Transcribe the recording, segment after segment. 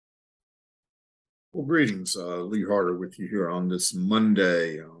Well, greetings. Lee Harder with you here on this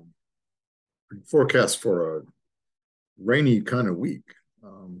Monday. Forecast for a rainy kind of week.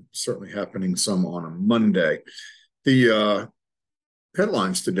 Certainly happening some on a Monday. The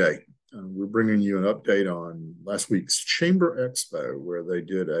headlines today. We're bringing you an update on last week's Chamber Expo, where they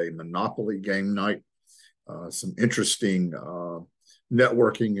did a Monopoly game night. Some interesting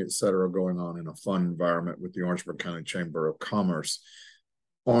networking, et cetera, going on in a fun environment with the Orangeburg County Chamber of Commerce.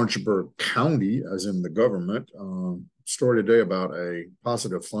 Orangeburg County, as in the government, story today about a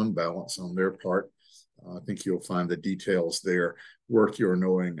positive fund balance on their part. I think you'll find the details there worth your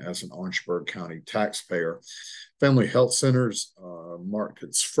knowing as an Orangeburg County taxpayer. Family Health Centers marked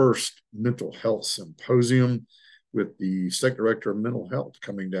its first mental health symposium with the State Director of Mental Health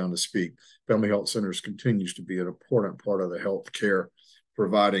coming down to speak. Family Health Centers continues to be an important part of the health care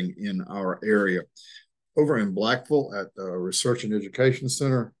providing in our area. Over in Blackville at the Research and Education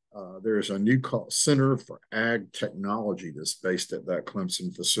Center, there's a new Center for Ag Technology that's based at that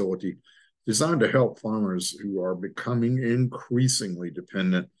Clemson facility, designed to help farmers who are becoming increasingly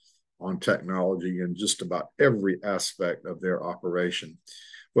dependent on technology in just about every aspect of their operation.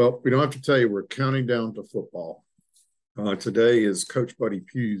 Well, we don't have to tell you, we're counting down to football. Today is Coach Buddy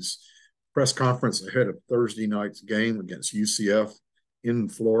Pugh's press conference ahead of Thursday night's game against UCF in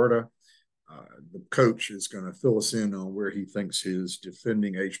Florida. The coach is going to fill us in on where he thinks his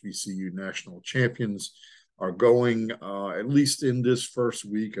defending HBCU national champions are going, at least in this first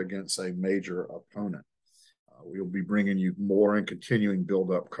week against a major opponent. We'll be bringing you more and continuing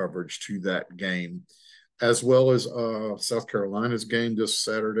build-up coverage to that game, as well as South Carolina's game this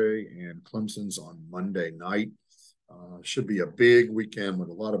Saturday and Clemson's on Monday night. Should be a big weekend with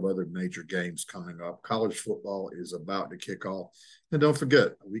a lot of other major games coming up. College football is about to kick off. And don't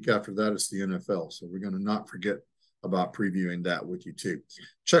forget, a week after that, it's the NFL. So we're going to not forget about previewing that with you too.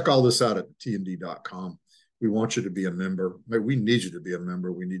 Check all this out at tnd.com. We want you to be a member. We need you to be a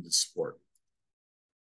member. We need the support.